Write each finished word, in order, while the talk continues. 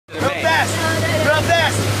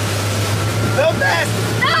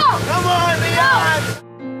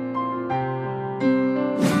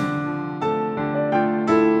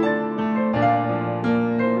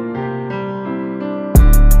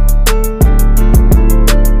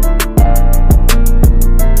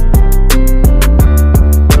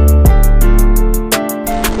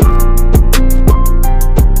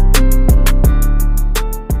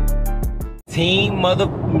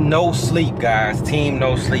no sleep, guys. Team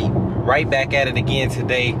no sleep. Right back at it again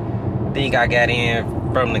today. Think I got in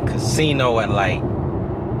from the casino at like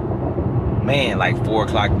 4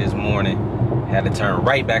 o'clock this morning. Had to turn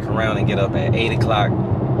right back around and get up at 8 o'clock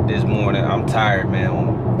this morning. I'm tired,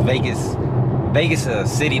 man. Vegas is a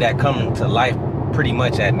city that comes to life pretty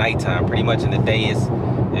much at nighttime. Pretty much in the day it's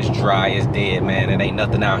dry, it's dead, man. It ain't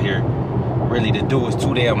nothing out here really to do. It's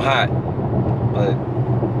too damn hot. But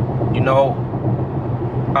you know,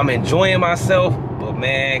 I'm enjoying myself. But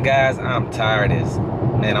man, guys, I'm tired as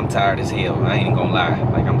hell. I ain't even gonna lie.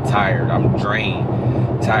 Like, I'm tired. I'm drained.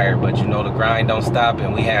 Tired, but you know, the grind don't stop,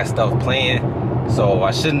 and we had stuff playing. So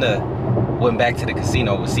I shouldn't have went back to the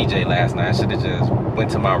casino with CJ last night. I should have just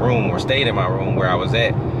went to my room or stayed in my room where I was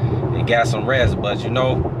at and got some rest. But you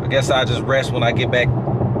know, I guess I'll just rest when I get back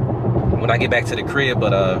to the crib.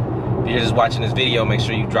 But if you're just watching this video, make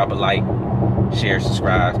sure you drop a like, share,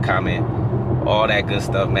 subscribe, comment, all that good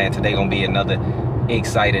stuff, man. Today gonna be another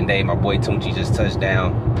exciting day. My boy Tunchi just touched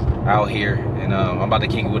down out here, and I'm about to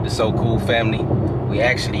kick it with the So Cool family. We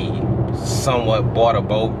actually somewhat bought a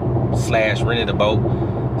boat / rented a boat,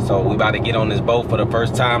 so we about to get on this boat for the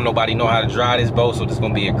first time. Nobody know how to drive this boat, so this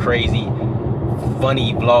gonna be a crazy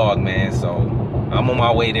funny vlog, man. So I'm on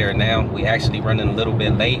my way there now. We actually running a little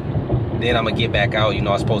bit late. Then I'm gonna get back out. You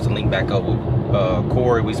know, I'm supposed to link back up with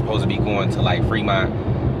Corey. We supposed to be going to like Fremont,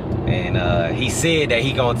 and he said that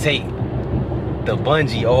he gonna take the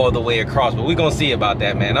bungee all the way across, but we gonna see about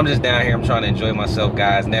that, man. I'm just down here. I'm trying to enjoy myself,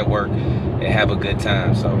 guys, network, and have a good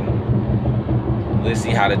time. So we'll see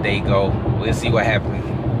how the day go. We'll see what happens.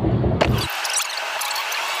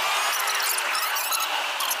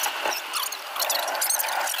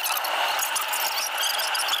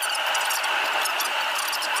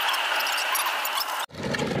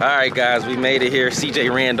 All right, guys, we made it here. CJ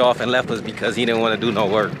ran off and left us because he didn't want to do no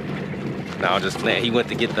work. No, I'm just playing. He went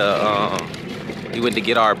to get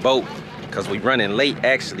our boat because we running late.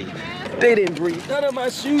 Actually, they didn't bring none of my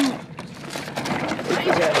shoes.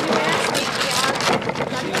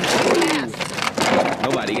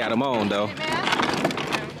 Nobody got them on though.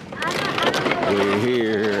 We're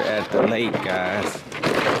here at the lake, guys.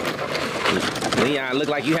 Leon, look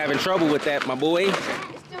like you having trouble with that, my boy.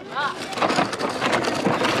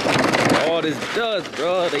 All this dust,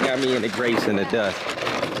 bro. They got me in the grapes and the dust.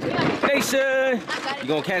 Hey, son. You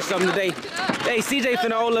gonna catch something today? Hey, CJ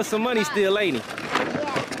finna owe us some money still, ain't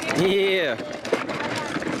he? Yeah.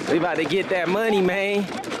 We about to get that money, man.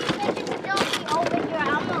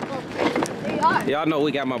 Y'all know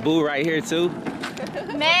we got my boo right here, too.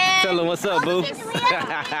 Man. Tell him what's up, boo.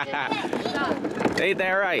 Ain't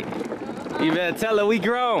that right? You better tell her we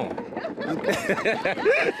grown.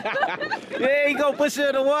 Yeah, you gonna push her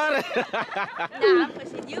in the water? Nah, I'm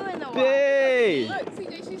pushing you in the water. Hey. Look,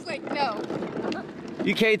 CJ, she's like, no.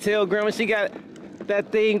 You can't tell Grandma she got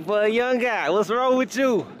that thing for a young guy. What's wrong with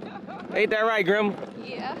you? Ain't that right, Grandma?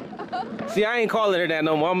 Yeah. See, I ain't calling her that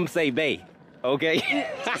no more. I'm gonna say bae. Okay?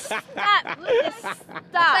 Stop. Stop. It's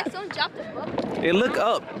like someone dropped a book. It look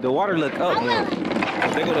up. The water look up.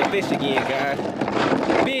 There go the fish again, guys.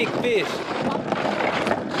 Big fish.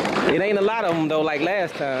 It ain't a lot of them though, like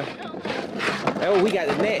last time. Oh, we got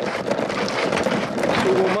the net.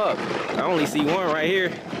 Shoot them up. I only see one right here.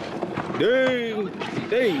 Dang,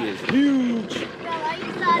 they is huge.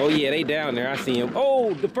 Oh yeah, they down there. I see them.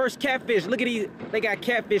 Oh, the first catfish. Look at these. They got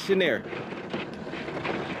catfish in there.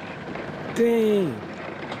 Dang.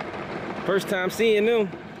 First time seeing them.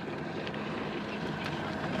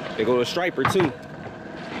 They go to striper too.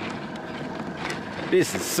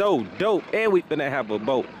 This is so dope. And we finna have a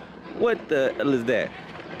boat. What the hell is that?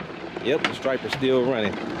 Yep, the striper's still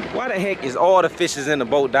running. Why the heck is all the fishes in the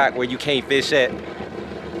boat dock where you can't fish at?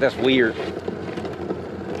 That's weird.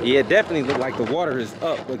 Yeah, it definitely look like the water is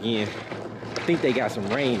up again. I think they got some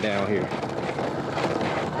rain down here.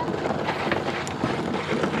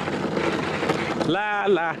 La,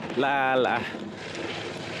 la, la, la.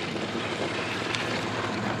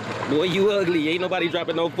 Boy, you ugly. Ain't nobody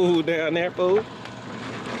dropping no food down there, fool.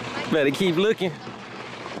 Better keep looking.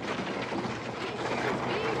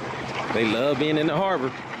 They love being in the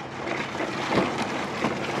harbor.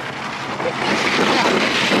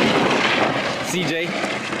 CJ.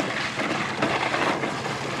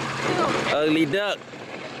 Ugly duck.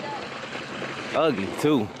 Ugly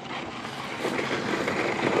too.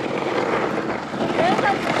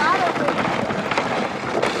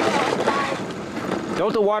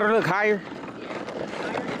 Don't the water look higher?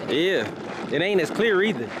 Yeah. It ain't as clear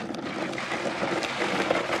either.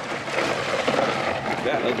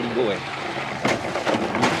 That ugly boy.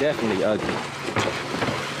 He's definitely ugly.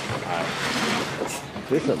 Alright.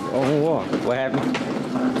 This a long walk. What happened?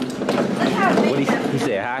 What he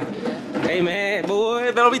said, hi? Hey man,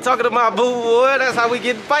 boy, don't be talking to my boo, boy. That's how we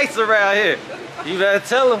get fights around here. You better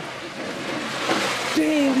tell him.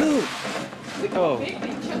 Dang, look. Oh.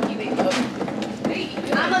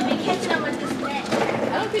 I'm gonna be catching up with this net.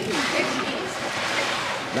 I don't think you can catch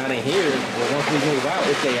these. Not in here, but once we move out,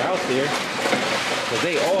 if they out there. Because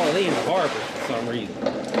they all in the harbor for some reason.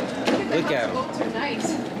 Look at them.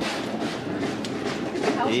 Nice.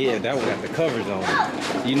 Yeah, that one got the covers on.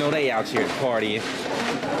 You know they out here partying.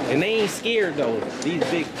 And they ain't scared though. These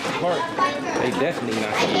big parks, they definitely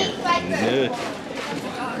not scared.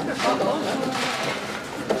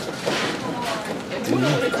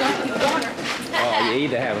 Oh, you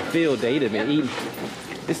either have a field day, they've been eating.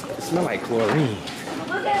 It smell like chlorine.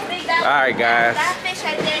 Alright guys,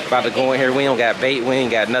 about to go in here. We don't got bait, we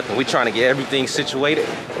ain't got nothing. We trying to get everything situated.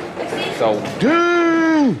 So,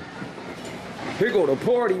 dude, here go the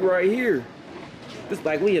party right here. It's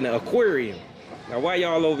like we in an aquarium. Now why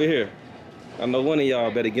y'all over here? I know one of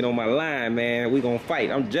y'all better get on my line, man. We gonna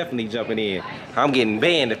fight. I'm definitely jumping in. I'm getting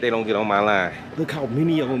banned if they don't get on my line. Look how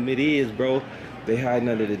many of them it is, bro. They hiding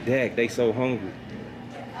under the deck. They so hungry.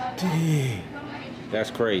 Dang. That's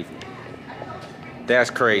crazy. That's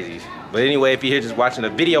crazy. But anyway, if you're here just watching the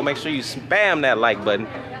video, make sure you spam that like button.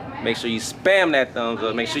 Make sure you spam that thumbs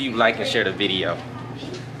up. Make sure you like and share the video.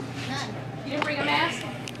 You didn't bring a mask?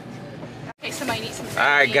 Okay, somebody needs some.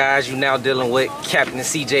 Alright guys, you now dealing with Captain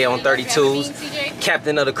CJ on 32s.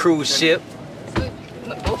 Captain of the cruise ship.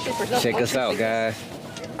 Check us out, guys.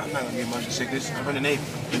 I'm not gonna get motion sickness. I'm in the Navy.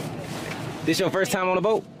 This your first time on a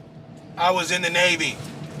boat? I was in the Navy.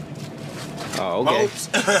 Oh, okay. Boats.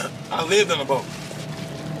 I lived on a boat.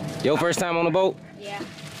 Your first time on a boat? Yeah.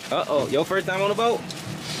 Uh-oh, your first time on a boat?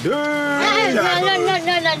 No.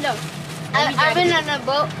 I've been on a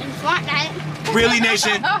boat in Fortnite. Really,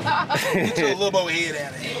 Nation? Get your little boat head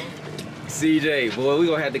out of here. CJ, boy, we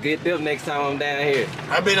gonna have to get them next time I'm down here.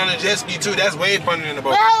 I've been on a jet ski too. That's way funnier than the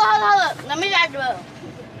boat. Wait, hold up. Let me drive the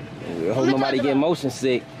boat. We hope nobody get motion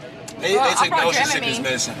sick. They take motion sickness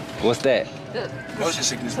medicine. What's that? Motion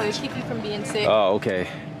sickness So to medicine. keep you from being sick. Oh, okay.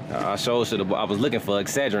 I sure should have. I was looking for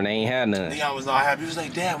Excedrin. They ain't had none. Leon was all happy. He was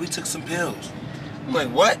like, Dad, we took some pills. I'm like,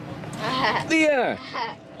 what? Leon,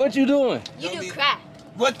 what you doing? You do crack.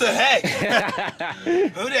 What the heck?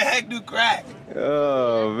 Who the heck do crack?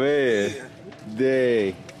 Oh, man.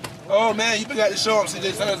 Dang. Oh, man, you forgot to show them. So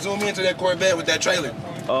they started to zoom into that Corvette with that trailer.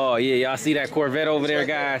 Oh, yeah. Y'all see that Corvette over there,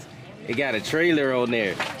 guys? It got a trailer on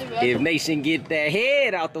there. If Nation get that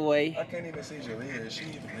head out the way. I can't even see Julia. Is she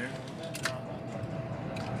even there?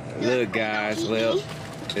 Look, guys, well,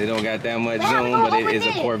 they don't got that much zoom, but it is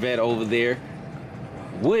a Corvette over there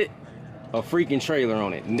with a freaking trailer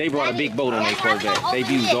on it. And they brought a big boat on their Corvette. They've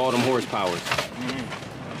used all them horsepowers.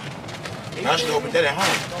 I should open that at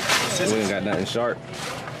home. We ain't got nothing sharp.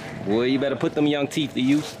 Boy, you better put them young teeth to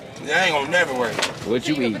use. That ain't gonna never work. What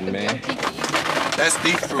you eating, man? That's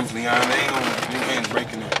thief proof, Leon. They ain't gonna, your hands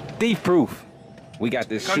breaking it. Thief proof. We got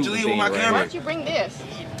this Come, shooting Jaleel, thing with my right camera. here. Why'd you bring this?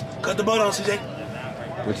 Cut the boat on, CJ.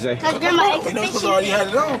 What you say? Cause Grandma You know, supposed to already had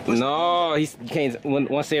it on. No, he can't.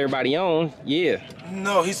 Once everybody on, yeah.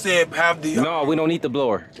 No, he said have the. No, we don't need the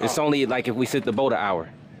blower. It's only like if we sit the boat an hour.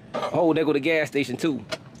 Oh, there go the gas station too.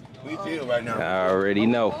 We feel right now. I already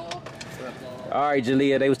know. All right,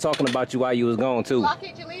 Jalea, they was talking about you while you was gone too. Lock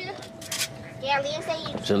it, Jalea. Yeah, Leah say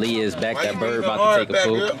you. Jalea is back. Why That you bird leaving about to take a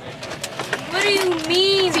hard, poop. What do you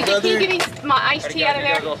mean? CJ, can you give me my iced tea out of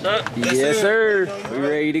there? Yes, sir. We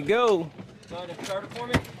ready to go.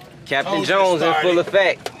 Captain Oh, Jones in just full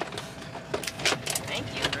effect. Thank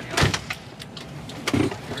you.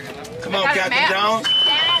 Come on, I got a Captain map. Jones.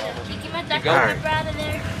 Dad, can you give my duck Alright. pepper out of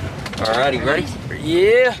there? Alrighty, ready?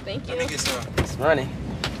 Yeah. Thank Let me you. get some. It's running.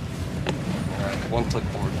 One click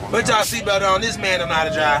forward. Put y'all seatbelt on. This man don't know how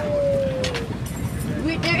to drive.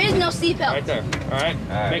 There is no seatbelt. Right there. All right.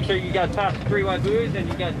 Make sure you got top 3 wide buoys and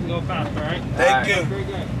you got to go fast. All right. Thank you. Very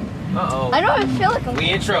good. Uh-oh. I don't even feel like I'm. We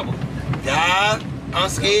in trouble. Yeah, I'm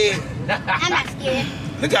scared. I'm not scared.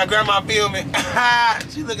 Look how Grandma filming.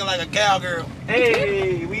 She looking like a cowgirl.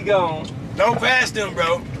 Hey, we gone. Don't crash them,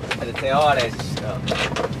 bro. Had to tell all that stuff.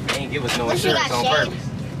 They ain't give us no But she insurance got on shades. purpose.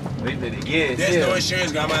 We did it again. There's no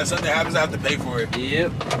insurance, Grandma. If something happens, I have to pay for it.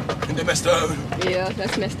 Yep. They messed up. Yeah,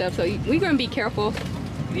 that's messed up. So we're gonna be careful.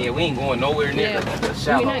 Yeah, we ain't going nowhere near Yeah, the we're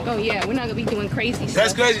shallow. not gonna. Yeah, we're not gonna be doing crazy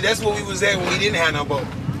That's stuff. crazy. That's where we was at when we didn't have no boat.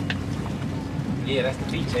 Yeah, that's the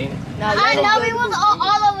beach, ain't it? I know we was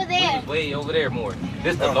all over We there. was way over there more.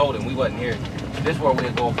 This the loading. We wasn't here. This where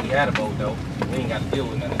we'd go if we had a boat, though. We ain't got to deal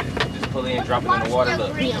with none of this. Just pull in, drop it in the water.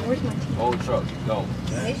 Look, Leon, where's my tea? old truck, go.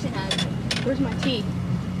 Where's my tea?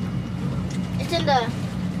 It's in the.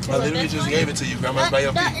 I literally just gave it to you, Grandma. It's by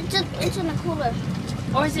your feet. It's in the cooler.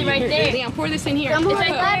 Or is it right there? Damn, pour this in here. Grandma It's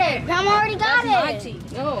already right got there. it. Grandma already got That's my it. tea.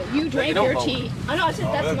 No, you drank don't your vote. tea. I know, I said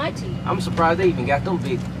that's my tea. I'm surprised they even got them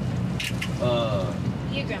big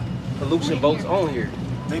Here, Grandma. pollution boats on here.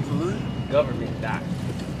 They polluted. Government dock.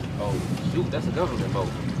 Oh shoot, that's a government boat.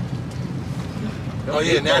 Oh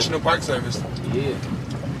yeah, National Park Service. Yeah.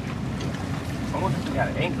 I wonder if we got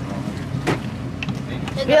an anchor on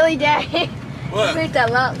here. Really, Daddy? What? Make that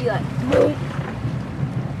loud. Be like, boom.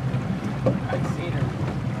 I seen her.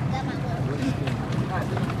 That might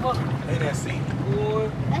work. Ain't that seat? Boy,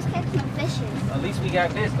 Let's catch some fishes. at least we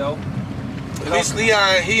got this though. At least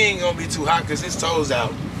Leon, he ain't gonna be too hot because his toes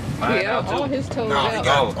out. Mine Yeah, out, too. all his toes No, he out.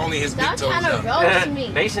 got only his big Stop toes trying to out. roast me.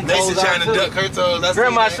 Nation Mason toes trying out to too. duck her toes. That's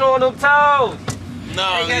Grandma it, showing them toes.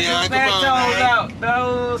 No, They got Leon, them come fat on, toes man. out.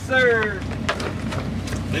 No, sir.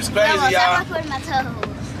 It's Grandma, crazy, y'all. stop putting my toes.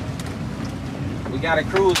 We got to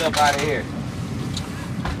cruise up out of here.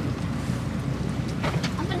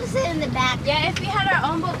 I'm gonna sit in the back. Yeah, if we had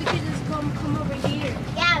our own boat, we could just come over here.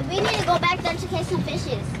 Yeah, we need to go back there to catch some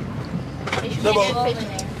fishes. They should Double. get fish in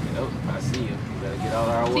there. Yep, I see you. We gotta get out of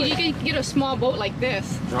our See, way. you can get a small boat like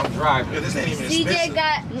this. Drunk driver. Yeah, this ain't even CJ expensive.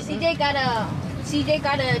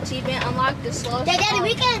 got a achievement unlocked the slowest. Daddy,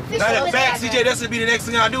 we can fish Matter over of fact, there. CJ, that's gonna be the next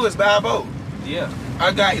thing I do is buy a boat. Yeah.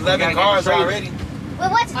 I got 11 gotta get cars the trailer. already. Wait,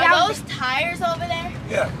 what's down Are those tires over there?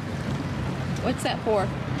 Yeah. What's that for?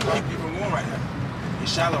 Keep people warm right now.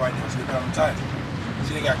 It's shallow right now, so they got them tight.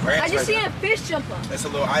 See, they got grass I just right seen there. a fish jump up. That's a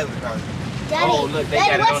little island out here. Daddy, Oh, look, they Daddy,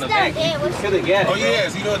 got it what's on the down back. there? What's Could have got it. Oh, bro.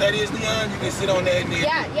 yes. You know what that is, Leon? You can sit on that and then...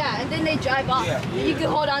 Yeah, and then they drive off. Yeah. You can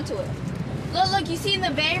hold on to it. Look, you see in the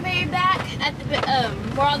very, very back at the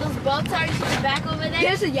where all those boats are. You see the back over there?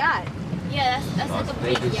 There's a yacht. Yeah, that's like Las a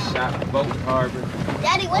big Vegas yacht. shop boat harbor.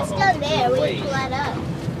 Daddy, what's Uh-oh, down there? good We way. can pull that up.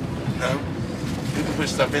 No. You can put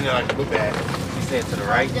stuff in there like a book bag. You said to the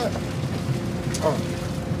right? Oh.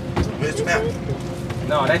 Where's the map?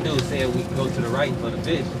 No, that dude said we can go to the right for the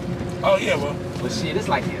fish. Oh, yeah, well. But shit, it's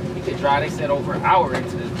like we could drive. They said over an hour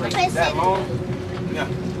into this place. Okay, Is that sit. long? Yeah.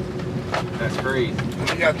 That's crazy.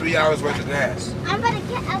 We got 3 hours worth of gas. I'm gonna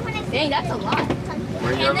Dang, that's a lot.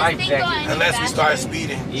 Wear your life jacket. Unless we start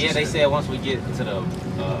speeding. Yeah, they said once we get to the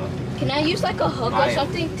Can I use like a hook or Maya.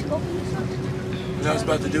 something to open this up? You know what I was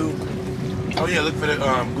about to do? Oh, yeah, look for the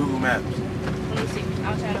Google Maps. Let me see.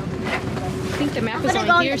 I'll try to open it. I think the map I'm is gonna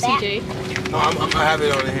go on in here, the back. CJ. No, I'm gonna have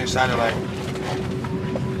it on here, satellite.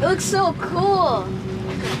 It looks so cool.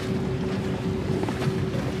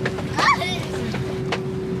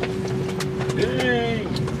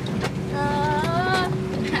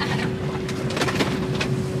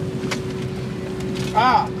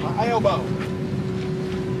 Ah, my elbow.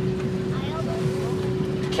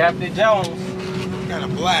 Captain Jones. Kind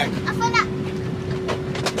of black. I found out.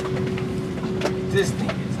 This thing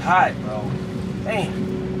is hot, bro.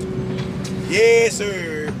 Damn. Yes,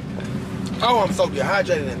 sir. Oh, I'm so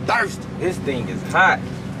dehydrated and thirsty. This thing is hot.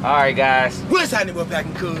 All right, guys. What's happening with Back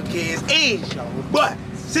and Cool Kids? It's your butt.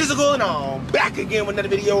 Sizzle going on. Back again with another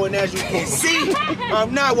video, and as you can see,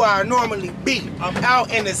 I'm not where I normally be. I'm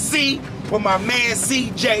out in the sea with my man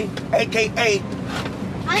CJ, aka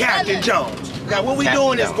Captain Jones. Now what we Captain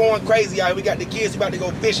doing is Jones. going crazy, y'all. We got the kids about to go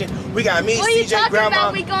fishing. We got me, What are you CJ, talking Grandma,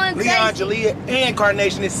 about? We going Leon, crazy? Jalea, and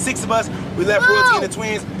Carnation. It's 6 of us. We left Whoa. Royalty and the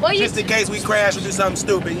twins What are you just in case we crash or do something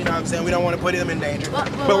stupid. You know what I'm saying? We don't want to put them in danger. Wait,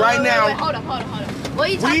 But right now, hold up. What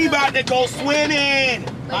are you talking we about? about to go swimming.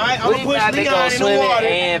 All right, I'm We gonna push about to go Leon in the swimming water.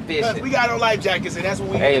 and 'cause fishing. we got on life jackets, and that's what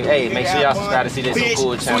we Hey, can do. hey, We make can sure y'all have fun, subscribe to see this fish,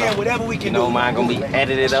 cool channel. swim, whatever we can You know, do. mine gonna be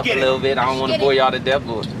edited up a Get it. little bit. I don't want to Get bore it. y'all to death,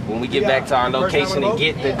 but when we get back to our First time location on the and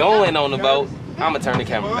get boat? the going on the boat, I'm gonna turn the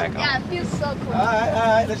camera back Yeah, on. it feels so cool. All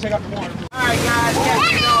right, let's check out the water. All right, guys.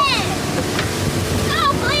 Captain Jones.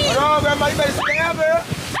 No, please. Hold on, Grandma, you better stay up here.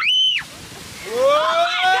 Whoa!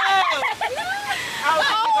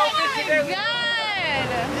 God!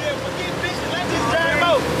 Yeah, forget fishing. Let's just drive them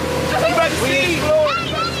out. You better see.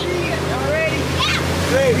 Y'all ready?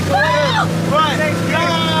 Ready, go ahead. Run, go.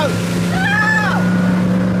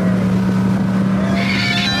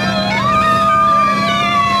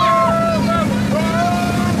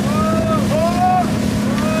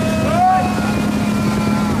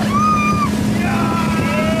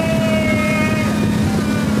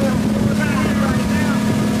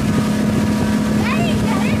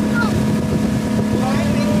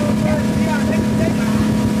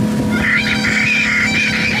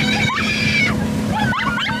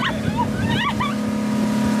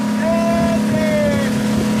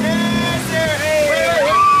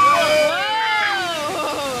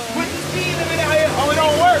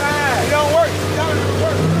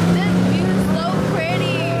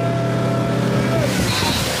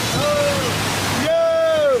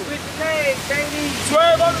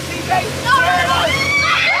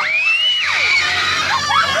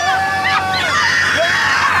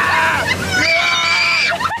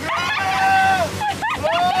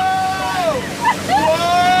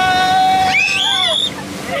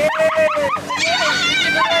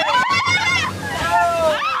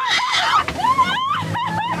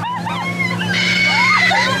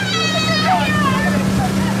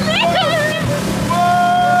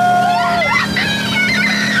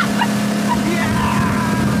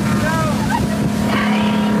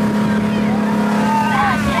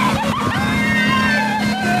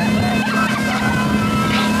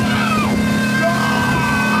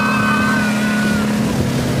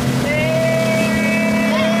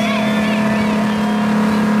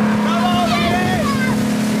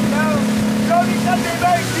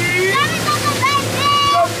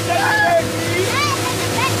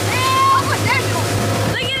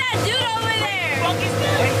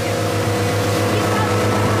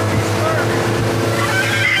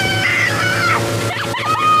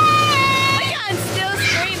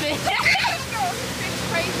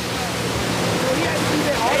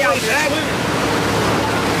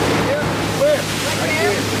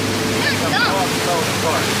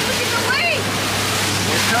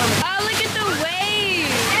 coming. Oh, look at the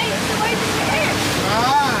waves. Hey, the waves in your hair.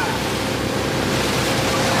 Ah.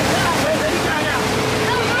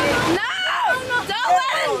 No! Don't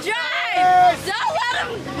let him drive! Don't let him!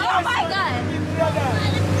 Oh my god!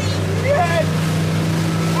 Yes.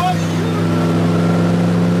 What are you?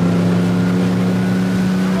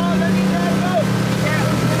 Come on, let me go.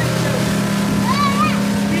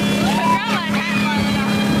 Grandma can't fall it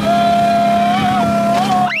off.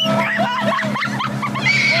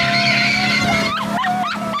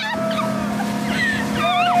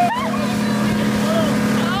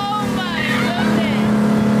 Oh my goodness!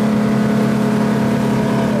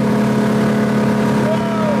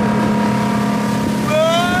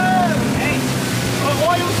 Hey,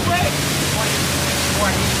 oil spray.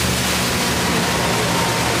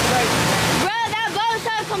 Bro, that boat's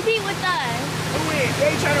trying to compete with us. Who is?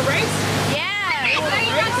 They trying to race? Yeah.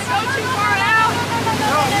 You not to go too far out.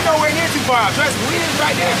 No, we're nowhere near too far. Trust me, we is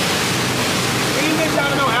right there. We ain't been down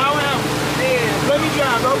to no hour out. Yeah, let me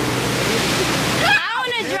drive, bro. I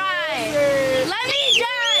wanna drive. Let me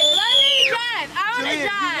drive. Let me drive. I wanna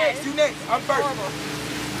drive. You next. I'm first.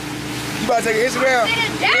 You about to take an Instagram?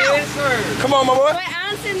 Yes, sir. Come on, my boy. Wait,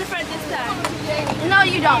 I'm sitting in the front this time. No,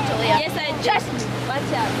 you don't, Julia. Yes, I do. Trust me. Watch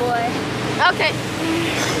out, boy. Okay.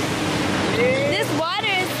 This water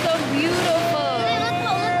is so beautiful.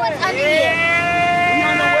 Look what's under here. We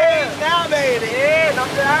on the waves now, baby. Yeah,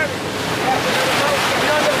 don't get hurt. We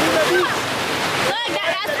on the beach. Look,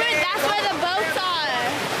 that's where the boats are.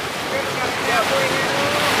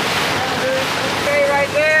 Stay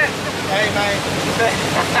right there. Hey, man.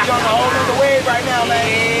 We on the whole other wave right now, man.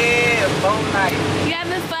 Yeah, boat night. You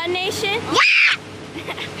having fun, Nation?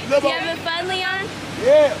 Look, You having fun, Leon?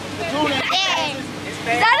 yeah. Tuna. Dang. It's Is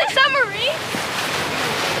that a submarine?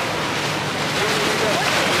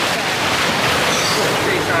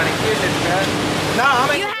 trying to kill this, man. Nah,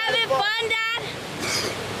 I'm You having fun, Dad?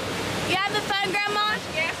 You having fun, Grandma?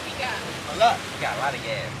 a lot. Got a lot of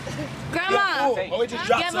gas. Grandma, Oh, we just you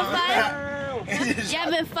dropped having some. fun? You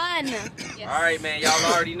having fun? All right, man. Y'all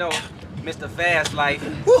already know Mr. Fast Life.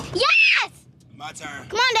 Yes! My turn.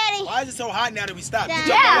 Come on, Daddy. Why is it so hot now that we stopped? Yeah. You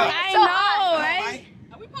jumping up. I So know, hot. right?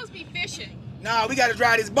 Are we supposed to be fishing? Nah, we gotta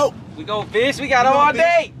drive this boat. We go fish. We got all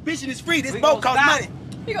day. Fishing is free. This We boat gonna costs stop.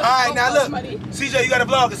 money. All right, now look. CJ, you got a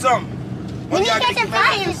vlog or something? We need to get some fun.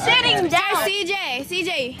 fun sitting down.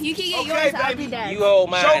 CJ, you can get Okay, yours. I'll baby. be Dad. You hold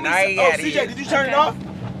mine. Show me I ain't some. got Oh, it. CJ, yet. did you turn it Okay. off?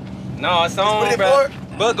 No, it's on, put it bro. forward.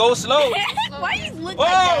 But go slow. Why you look Oh,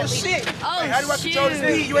 like that? shit. Oh, Wait, how do I control the shoot.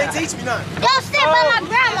 speed? You ain't teach me nothing. Don't step on my It's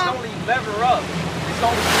grandma. only lever up. It's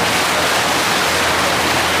only.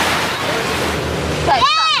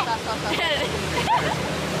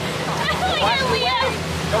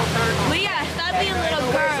 Don't turn. Leah, stop being a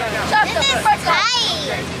little girl. This is for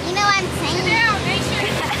tight. You know what I'm saying?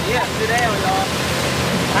 Yeah, sit down, y'all.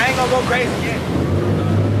 I ain't gonna go crazy yet.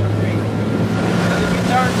 If you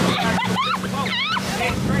turn,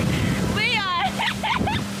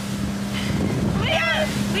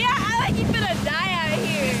 Leah, I like you finna die out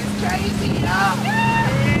here. Crazy,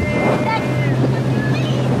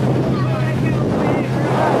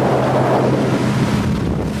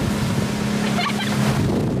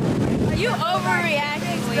 Are you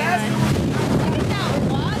overreacting, Leah? Look at that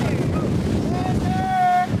water.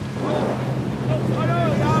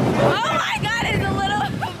 Oh my God, it's a little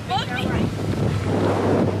bumpy.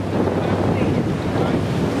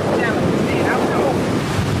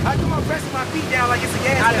 How come I'm pressing my feet down like it's a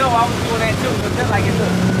gas I know I was doing that too. It felt like it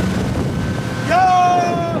looked. Yo!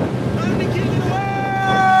 I'm the king of the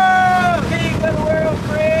world! King of the world,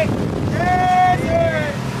 Craig. Yes,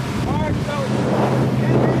 sir! Hard to go.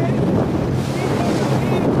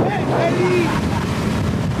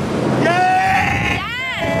 Yeah!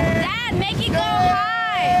 Dad, make it go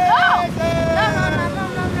high.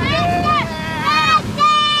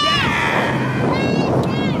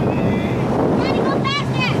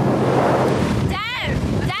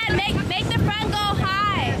 Dad, make the front go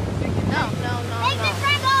high.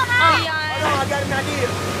 I got an idea.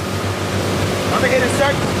 I'm gonna hit a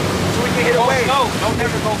circle so we can hit a wave. No, don't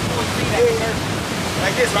never go full speed at first.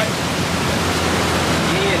 Like this, right?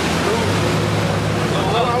 Yeah, just move.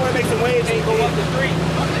 I wanna make some waves. Can't go up the street.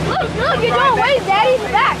 Look, you're doing waves, Daddy, in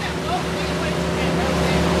the back.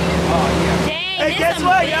 Oh, yeah. Dang, Hey, this guess some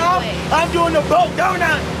what, big y'all? waves. I'm doing the boat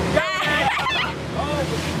donut. Oh, but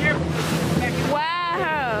be careful.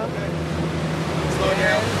 Wow. Slow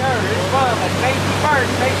down. It's fun, but safety first.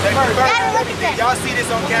 Safety first. Daddy, look at that. Y'all see this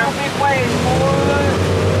on camera? Big waves, boy.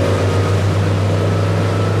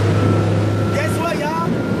 Guess what, y'all?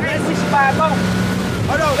 Let's fish by a boat.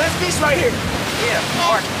 Hold on, let's fish right here. Yeah,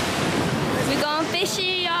 Mark. We going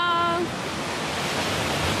fishing,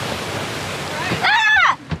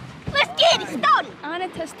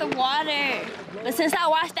 touch the water. But since I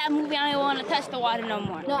watched that movie, I don't want to touch the water no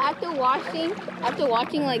more. No, after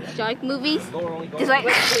watching like shark movies, just like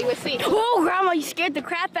wait, see. Oh, Grandma, you scared the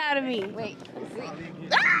crap out of me. Wait.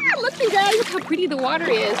 Ah, look, you guys, look how pretty the water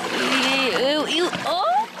is. Ew.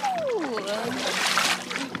 Oh.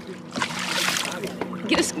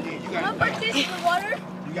 Get a Can I put this in the water?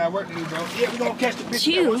 You got work to do, bro. Yeah, we're gonna catch the fish.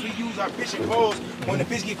 Chew. Once we use our fishing poles, when the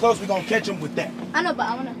fish get close, we're gonna catch them with that. I know, but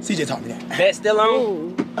I wanna. CJ taught me that. Bet still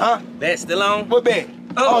on? Huh? Bet still on? What bet?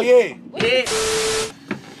 Oh. Oh yeah. Yeah.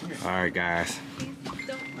 All right, guys.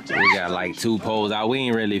 We got like 2 poles out. We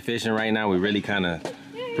ain't really fishing right now. We really kind of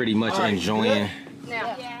pretty much enjoying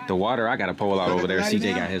the water. I got a pole out over there.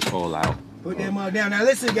 CJ got his pole out. Put that mug down. Now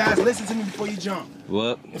listen, guys. Listen to me before you jump.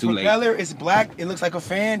 Well, The too late. propeller is black. It looks like a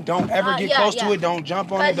fan. Don't ever get close to it. Don't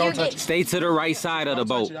jump on it. Don't touch it. Stay to the right side of the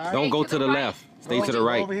boat. touch it, all right? Don't go to the left. Stay to the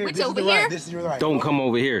right. Over here. Wait, This so is the over right. here? This is your right. Don't come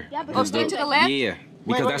over here. Oh, stay to the left? Yeah,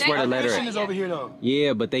 because that's where the letter Nation is. is over here though.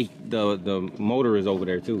 Yeah, but the motor is over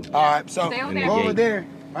there too. All right, so Stay over go there. over there,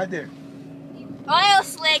 right there. Oil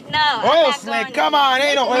slick, no. Oil slick, come on,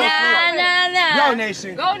 ain't no oil slick. Nah. Go,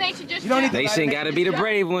 Nation. Go, Nation, just You don't need to. Nation got to be the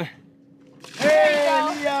brave one. Hey,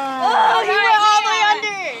 Leon. Oh, he went all the way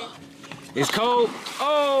under. It's cold.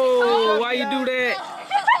 Oh, why you do that?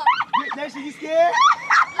 Nation, you scared?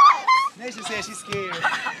 Nation said she's scared.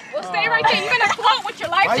 Well, stay right there. You're gonna float with your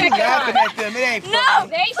life Why you jacket laughing on. at them? It ain't No,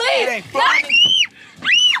 funny. It please. ain't funny.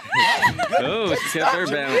 Oh, she kept her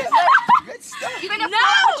balance. Good stuff. You're gonna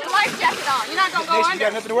float with your life jacket on. You're not gonna go Nation, you under.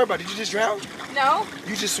 got nothing to worry about. Did you just drown? No.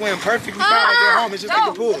 You just swam perfectly fine like at home. It's just like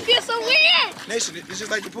the pool. It feels so weird. Nation, it's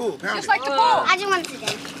just like the pool. Pound Just it. like the pool. I just want to sit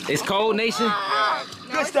down. It's cold, Nation.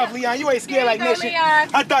 Good stuff, Leon. You ain't scared like go, Nation. Leon.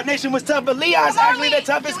 I thought Nation was tough, but Leon's actually the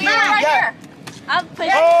toughest kid we Right got. here. I'll put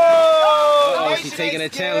Oh, Oh, Nation she's taking a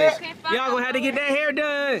ain't scared. challenge. Y'all gonna have to get that hair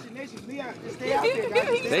done. Nation, Leon, just stay out there, guys.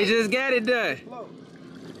 Stay They just got it done.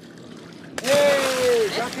 Hey,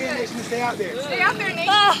 jump in, Nation, and stay out there. Stay out there,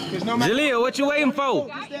 Nation. There's no matter. Jaleel, what you waiting for?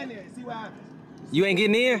 Just stand there and see what happens. You ain't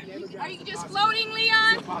getting in? Are you just floating,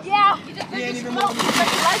 Leon? Yeah. You just He ain't even float moving. with your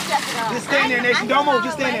life jacket on. Just stand there, Nation. Don't move.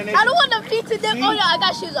 Just stand there, I Nation. don't want the feet to dip. Oh, yeah, I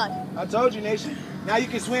got shoes on. I told you, Nation. Now you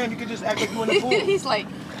can swim. You can just act like you in the pool. He's like,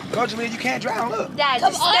 Go, Jaleel, you can't drown. Look. Dad,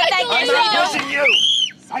 just step back I'm there. not pushing you.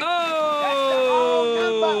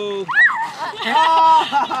 Oh!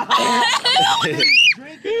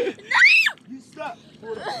 Drink it. You stuck.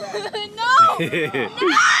 No! No!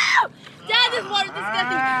 Dad, this water's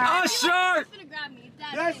disgusting. Oh, shark! It's gonna grab me.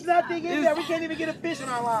 Dad, There's nothing in there. We can't even get a fish in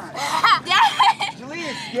our line. Dad. Jaleel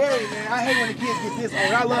is scary, man. I hate when the kids get this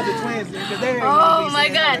old. I love the twins, man, because they ain't Oh, gonna be my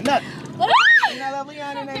saying God. nothing. And I love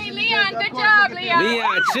Leon and hey, Nation. Leon, because, of good course, job, look at Leon.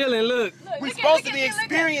 Leon chilling, look. We're Look at- supposed look to at be you, look at-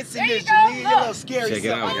 experiencing there you this, go, Jaleel. You're a look. little scary. Check it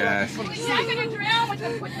son. out, guys. You're not gonna drown with the I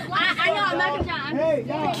know, I'm not gonna drown. Hey,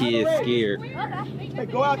 y'all. Kid's scared. Hey,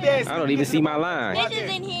 go out there. I don't even see my line. This is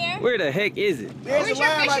in here. Where the heck is it? There's a Where's your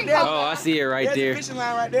line right fishing there. pole? Oh, I see it right There's a there. fishing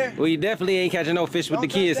line right there. Well, you definitely ain't catching no fish with the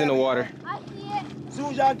kids in the water. I see it. As soon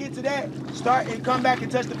as y'all get to that, start and come back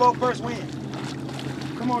and touch the boat first win.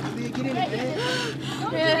 Come on, Jaleel, get in it, man.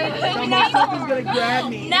 Some motherfucker's gonna grab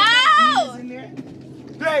me. No! He's in there.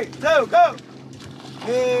 3, 2, go.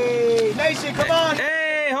 Hey, Nation, come on.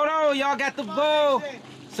 Hey, hold on. Y'all got the pole.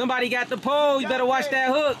 Somebody got the pole. You better watch that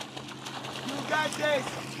hook. You got this.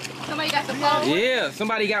 Somebody got the phone. Yeah,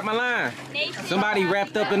 somebody got my line. Nation. Somebody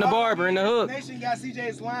wrapped up in the barber in the hook. Nation got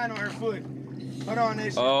CJ's line on her foot. Hold on,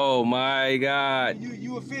 Nation. Oh my God.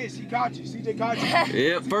 You a fish. He caught you. CJ caught you.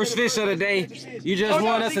 Yep, first fish of the day. You just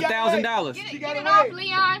won us $1,000. She Get got it away. off,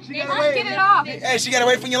 Leon. She got Let's away. get it off. Hey, she got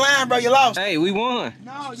away from your line, bro. You lost. Hey, we won.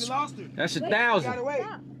 No, you lost her. That's She got 1,000. away.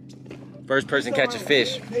 First person catch a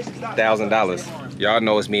fish, Nation, stop. $1,000. Y'all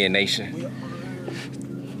know it's me and Nation.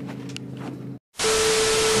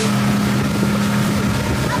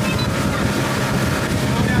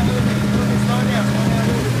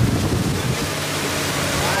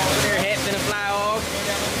 Their hat finna fly off.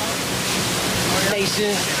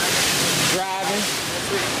 Nation driving.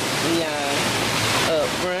 Leon up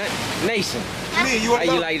front. Nation, Lee, you how want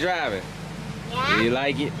you to like driving? Yeah? Do you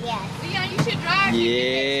like it? Yes. Leon, you should drive.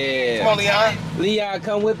 Yeah. Come on, Leon. Leon,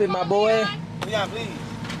 come whip it, my boy. Leon, please.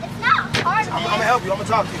 It's not hard. I'm gonna help you. I'm gonna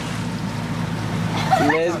talk to you.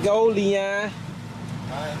 Let's go, Leon. Yeah,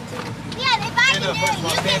 if I Stand can up do first. it, you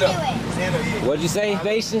Stand can up. do it. Stand up here. What'd you say,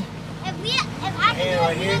 Nation? If I can Hand do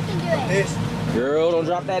right it, here. you can do it. This. Girl, don't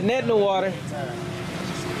drop that net in the water.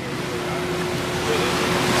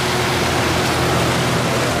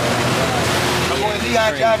 My boy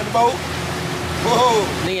Leon driving the boat.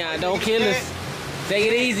 Whoa. Leon, don't kill us. Take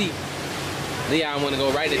it easy. Leon wanna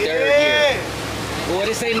go right to third Yeah. gear. Boy,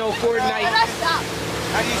 this ain't no Fortnite. Let's stop.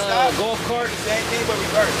 How do you stop? Golf cart. Same thing, but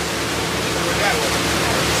reverse. Go that way.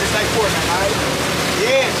 Just like Fortnite, alright?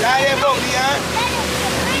 Yeah, try that boat, Leon.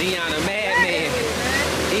 Leon a madman.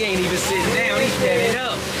 He ain't even sitting down. He's standing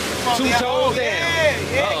up. On, 2 Leon. toes down.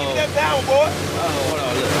 Yeah, Uh-oh. give that power, boy. Oh, hold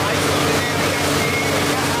on, look.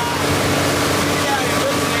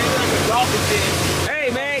 Hey,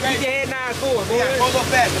 man, keep your head 9-4, boy. Yeah, go a little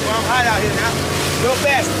faster, boy. I'm hot out here now. A little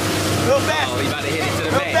faster. A little faster. Oh, you about to hit it to the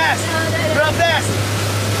A little back. faster. A little faster.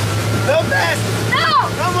 A little faster. No!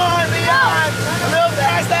 Come on, Leon. A little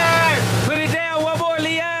faster. Put it down one more,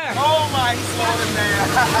 Leon. Oh my, he's slowing down.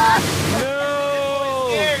 No.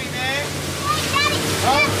 Scary, man. Hey, Daddy,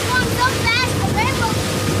 that's going so fast. The rainbow.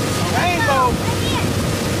 Rainbow. Right here.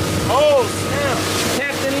 Oh, snap.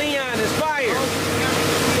 Captain Leon is fired.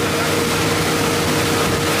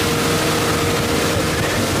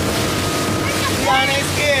 Leon ain't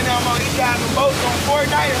scared no more. He's driving boats on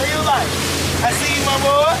Fortnite in real life. I see you, my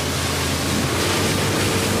boy.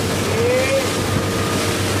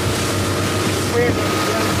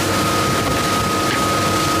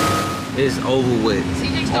 It's over with.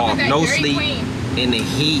 CJ told me that No Dairy sleep Queen. in the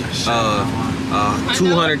heat of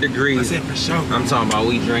 200 degrees. That's it for sure. I'm talking about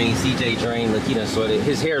we drained. CJ drained. Look, he done sweated.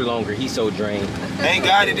 His hair longer. He's so drained. Thank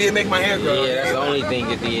God it did make my hair grow. Yeah, that's the only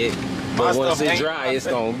thing it did. But My once stuff it ain't- dry, it's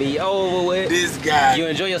gonna be over with. This guy. You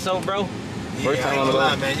enjoy yourself, bro? Yeah, First time I on ain't the gonna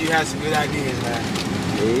lie, road. man. You had some good ideas, man.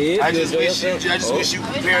 Yeah, I just enjoy wish yourself? you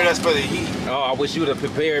prepared us for the heat. Oh, I wish you would have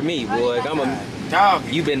prepared me, boy. Dog.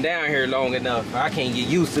 You been down here long enough. I can't get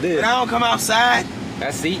used to this. But I don't come outside.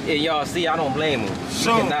 I see, and y'all see, I don't blame them.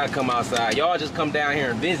 Sure. You cannot come outside. Y'all just come down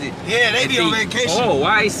here and visit. Yeah, they and be on think, vacation. Oh,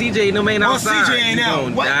 why is CJ no man Oh, outside? CJ ain't you out.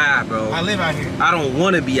 gonna What? die, bro. I live out here. I don't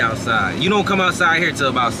want to be outside. You don't come outside here till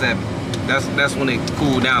about 7. That's when it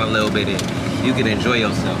cool down a little bit and you can enjoy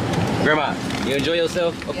yourself. Grandma, you enjoy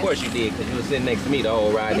yourself? Of course you did, because you was sitting next to me the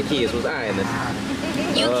whole ride and the kids was eyeing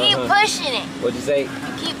us. You keep pushing it. What'd you say? You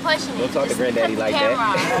keep pushing it. Don't talk to Just granddaddy cut the like camera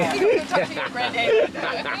that. off. Don't talk to your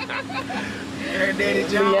granddaddy. Granddaddy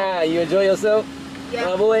John. Yeah, you enjoy yourself? Yeah.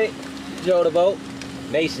 Oh boy, Joe the boat.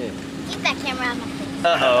 Nation. Keep that camera out of my face.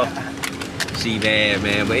 Uh-oh. She bad,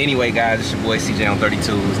 man. But anyway, guys, it's your boy CJ on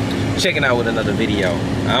 32s. Checking out with another video.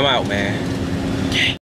 I'm out, man.